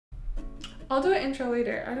I'll do an intro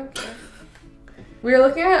later. I don't care. We were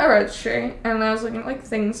looking at a registry, and I was looking at like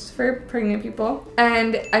things for pregnant people,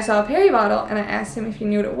 and I saw a Perry bottle, and I asked him if he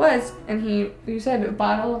knew what it was, and you said a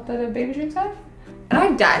bottle that a baby drinks out of? And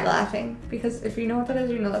I died laughing, because if you know what that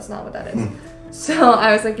is, you know that's not what that is. So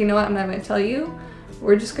I was like, you know what, I'm not gonna tell you.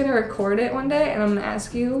 We're just gonna record it one day, and I'm gonna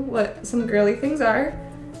ask you what some girly things are,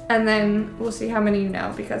 and then we'll see how many you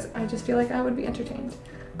know, because I just feel like I would be entertained.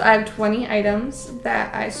 I have 20 items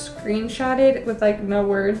that I screenshotted with like no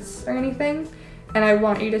words or anything, and I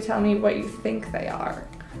want you to tell me what you think they are.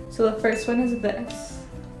 So the first one is this.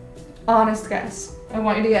 Honest guess. I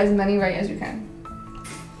want you to get as many right as you can.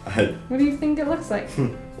 What do you think it looks like?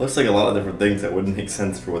 Looks like a lot of different things that wouldn't make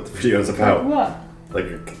sense for what the video is about. Like what?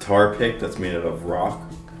 Like a guitar pick that's made out of rock.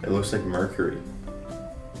 It looks like mercury.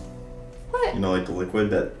 What? You know, like the liquid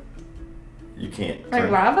that you can't Like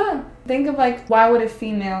drink. lava? Think of like, why would a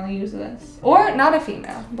female use this? Or not a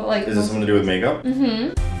female, but like... Is this something to do with makeup? Mm-hmm.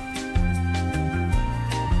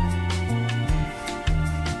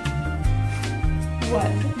 What?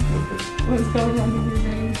 What's going on in your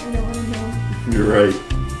brain? I don't want to know. You're right.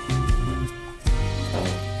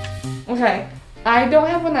 Okay, I don't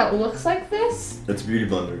have one that looks like this. It's a beauty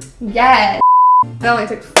blender. Yes! It only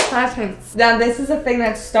took 5 minutes. Now this is a thing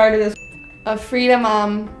that started as a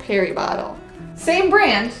Freedom Perry bottle. Same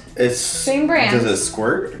brand. It's... Same brand. Does it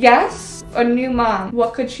squirt? Yes. A new mom.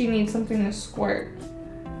 What could she need something to squirt?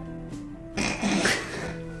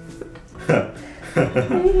 I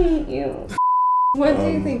hate you. What do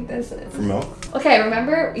you think this is? For milk? Okay,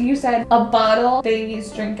 remember you said a bottle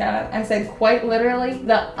babies drink out of. I said quite literally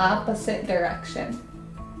the opposite direction.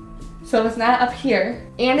 So it's not up here.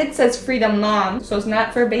 And it says Freedom Mom, so it's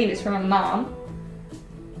not for babies, for a mom.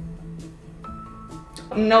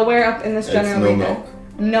 Nowhere up in this general no region. milk?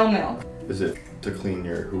 No milk. Is it to clean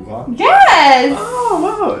your hoo-ha? Yes! Oh,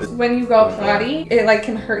 wow. When you go potty, it like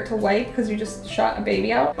can hurt to wipe because you just shot a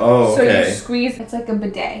baby out. Oh, so okay. you squeeze, it's like a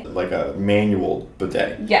bidet. Like a manual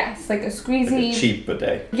bidet. Yes, like a squeezy. Like a cheap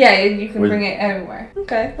bidet. Yeah, you can bring it everywhere.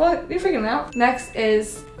 Okay, well, you're figuring it out. Next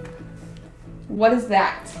is, what is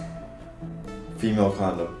that? Female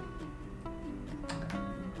condom.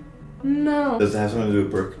 No. Does it have something to do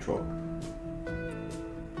with birth control?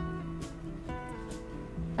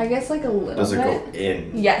 I guess like a little bit. Does it go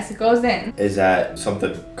in? Yes, it goes in. Is that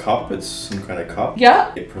something cup? It's some kind of cup?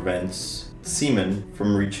 Yep. It prevents semen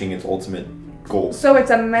from reaching its ultimate goal. So it's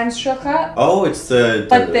a menstrual cup. Oh, it's the...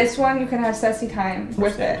 But this one, you can have sassy time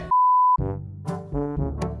with it.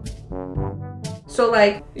 So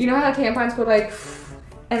like, you know how tampons go like,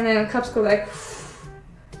 and then cups go like,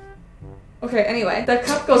 okay, anyway, the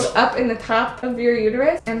cup goes up in the top of your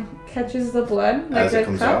uterus and catches the blood like as it a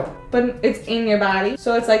comes cup, out? but it's in your body.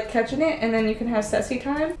 So it's like catching it, and then you can have sassy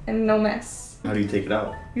time and no mess. How do you take it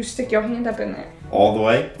out? You stick your hand up in there. All the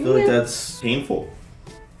way? I feel like Yeah. that's painful.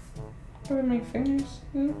 With my fingers.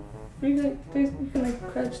 You can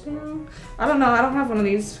like crouch down. I don't know. I don't have one of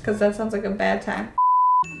these because that sounds like a bad time.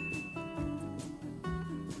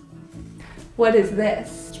 What is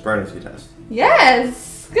this? It's a pregnancy test.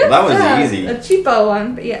 Yes. Good. Well, that was job. easy. A cheapo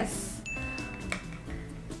one, but yes.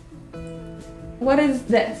 What is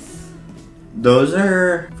this? Those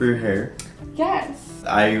are for your hair. Yes.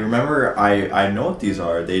 I remember, I know what these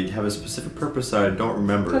are. They have a specific purpose that I don't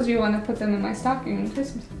remember. Because you want to put them in my stocking on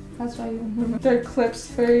Christmas. That's why you remember. They're clips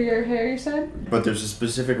for your hair, you said? But there's a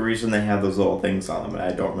specific reason they have those little things on them, and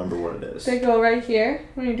I don't remember what it is. They go right here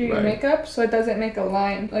when you do your Right. makeup, so it doesn't make a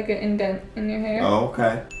line, like an indent in your hair. Oh,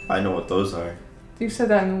 okay. I know what those are. You said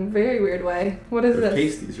that in a very weird way. What is They're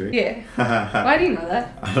this? pasties, right? Yeah. Why do you know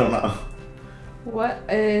that? I don't know. What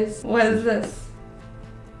is this?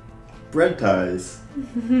 Bread ties.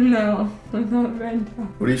 No, not red.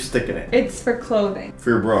 What do you stick in it? It's for clothing.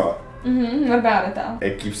 For your bra. What about it though?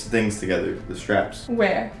 It keeps the things together, the straps.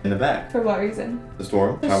 Where? In the back. For what reason? To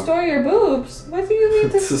store them. To store your boobs. What do you mean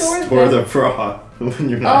to store the them? bra when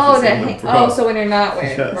you're not using the bra. so when you're not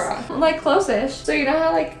wearing a Yes. bra. Like close-ish. So you know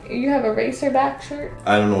how like you have a racer back shirt?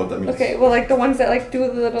 I don't know what that means. Okay, well like the ones that like do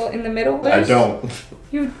the little in the middle. I don't.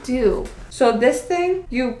 You do. So this thing,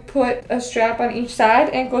 you put a strap on each side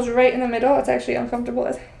and it goes right in the middle. It's actually uncomfortable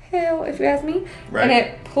as hell if you ask me. Right. And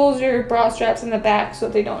it pulls your bra straps in the back so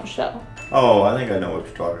they don't show. Oh, I think I know what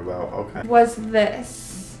you're talking about. Okay. What's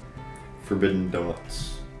this? Forbidden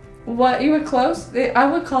donuts. What, you were close? I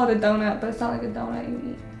would call it a donut, but it's not like a donut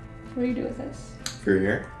you eat. What do you do with this? For your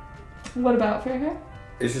hair? What about for your hair?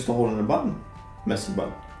 It's just a hole in a button. Messy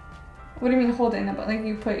button. What do you mean hold it in a button? Like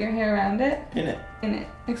you put your hair around it? In it. In it.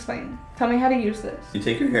 Explain. Tell me how to use this. You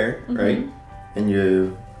take your hair, right? And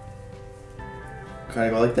you kind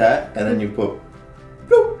of go like that, and then you put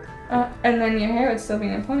bloop. And then your hair would still be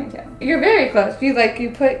in a ponytail. You're very close. You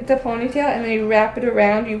put the ponytail and then you wrap it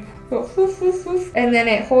around. You go woof, woof, woof, and then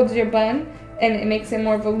it holds your bun and it makes it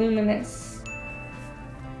more voluminous.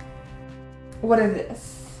 What is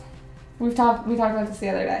this? We talked about this the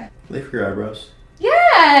other day. Lay for your eyebrows.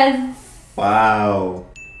 Yes. Wow.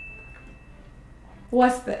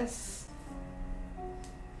 What's this?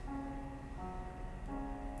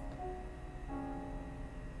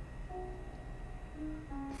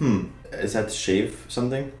 Is that to shave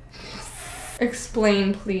something?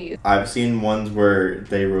 Explain, please. I've seen ones where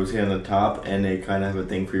they rotate on the top and they kind of have a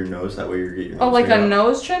thing for your nose. That way you get your nose. Oh, like a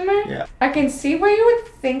nose trimmer? Yeah. I can see where you would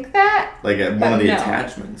think that. Like one of the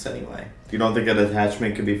attachments, anyway. You don't think an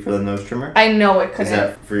attachment could be for the nose trimmer? I know it couldn't. Is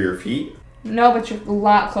that for your feet? No, but you're a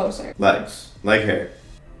lot closer. Legs. Leg hair.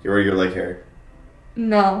 Get rid of your leg hair.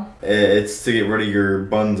 No. It's to get rid of your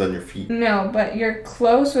buns on your feet. No, but you're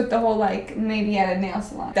close with the whole, like, maybe at a nail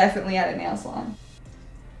salon. Definitely at a nail salon.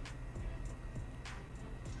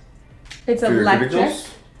 It's for electric. Your cuticles?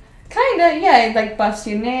 Kinda, yeah. It, like, buffs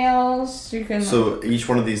your nails. You can. So each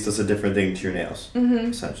one of these does a different thing to your nails.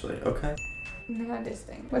 Mm-hmm. Essentially. Okay. Not this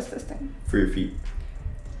thing. What's this thing? For your feet.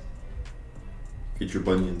 Get your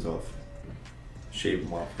bunions off. Shave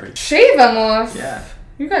them off, right? Shave them off? Yeah.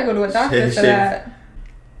 You gotta go to a doctor for that.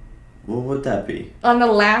 What would that be? On the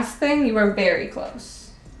last thing, you were very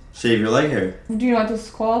close. Shave your leg hair. Do you know what this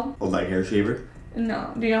is called? A leg hair shaver?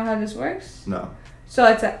 No. Do you know how this works? No. So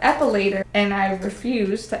it's an epilator, and I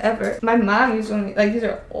refuse to ever. My mom used one. Like, these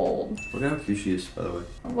are old. Look how cute she is, by the way.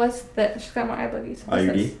 What's this? She's got more eye boogies. What's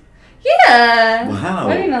IUD? this? Yeah. Wow.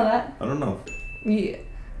 Why do you know that? I don't know. Yeah.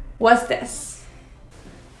 What's this?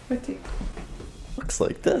 What do you... Looks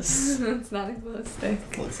like this. It's not a glow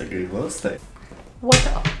stick. Looks like a glow stick. What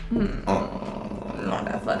the... not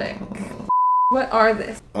athletic. What are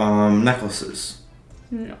this? Necklaces.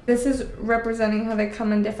 No. This is representing how they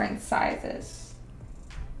come in different sizes.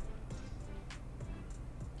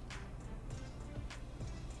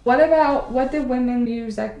 What do women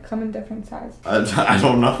use that come in different sizes? I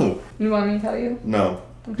don't know. You want me to tell you? No.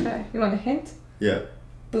 Okay. You want a hint? Yeah.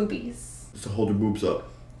 Boobies. Just to hold your boobs up.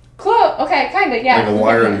 Okay, kinda, yeah. Like a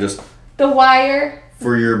wire and just... The wire.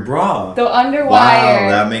 For your bra. The underwire. Wow,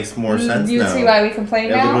 that makes more sense now. You see why we complain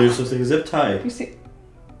now? Yeah, literally just like a zip tie. You see...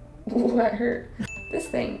 Ooh, that hurt. This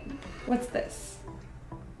thing. What's this?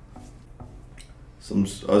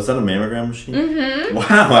 Is that a mammogram machine? Mm-hmm. Wow,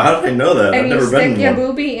 how did I know that? And I've never been in one. And you stick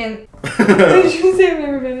your boobie in... Did you say I've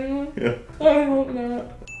never been in one? Yeah. I hope not.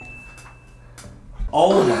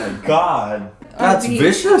 Oh my god. That's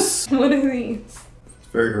vicious. What are these? It's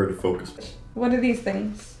very hard to focus. What are these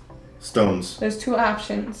things? Stones. There's two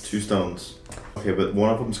options. 2 stones. Okay, but one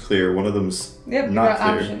of them's clear, one of them's Yep, not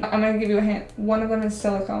clear. option. I'm gonna give you a hint. One of them is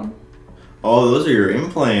silicone. Oh, those are your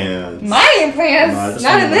implants. My implants?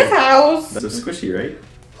 Not in this house. That's a squishy, right?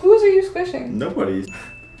 Whose are you squishing? Nobody's.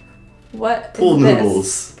 What Pool is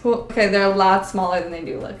noodles. This? Okay, they're a lot smaller than they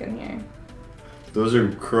do look in here. Those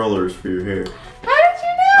are curlers for your hair. How did you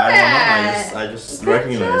know that? I don't know. I just Good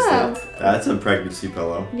recognized job. it. That's a pregnancy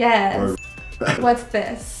pillow. Yes. Or What's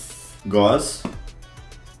this? gauze?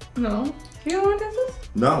 No. You know what this is?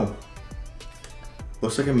 No.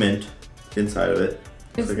 Looks like a mint inside of it.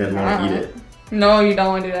 Looks like I'd want to eat it. No, you don't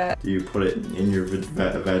want to do that. Do you put it in your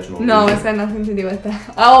vaginal No, region? it's got nothing to do with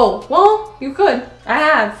that. Oh, well, you could. I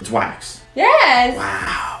have. It's wax. Yes.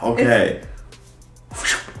 Wow. Okay.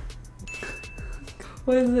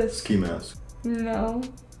 What is this? Ski mask. No.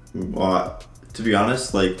 Well, to be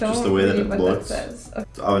honest, like Don't just the way that read it what looks, That says. Okay.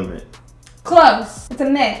 it's oven mitt. Close. It's a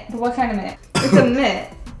mitt. But what kind of mitt? It's a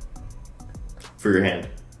mitt. For your hand.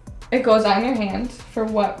 It goes on your hand. For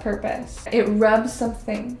what purpose? It rubs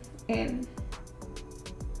something in.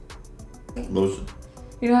 Lotion.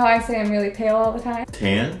 You know how I say I'm really pale all the time?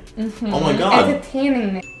 Tan? Mm-hmm. Oh my god. It's a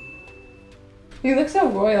tanning mitt. You look so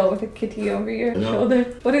royal with a kitty over your shoulder.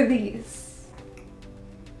 What are these?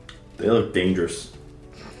 They look dangerous.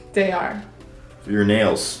 They are. For your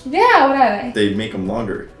nails. Yeah, what are they? They make them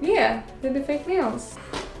longer. Yeah, they're the fake nails.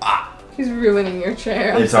 She's ruining your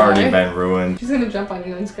chair. It's already been ruined. She's gonna jump on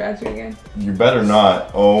you and scratch you again. You better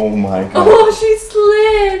not. Oh my god. Oh, she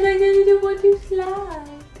slid! I didn't want to slide.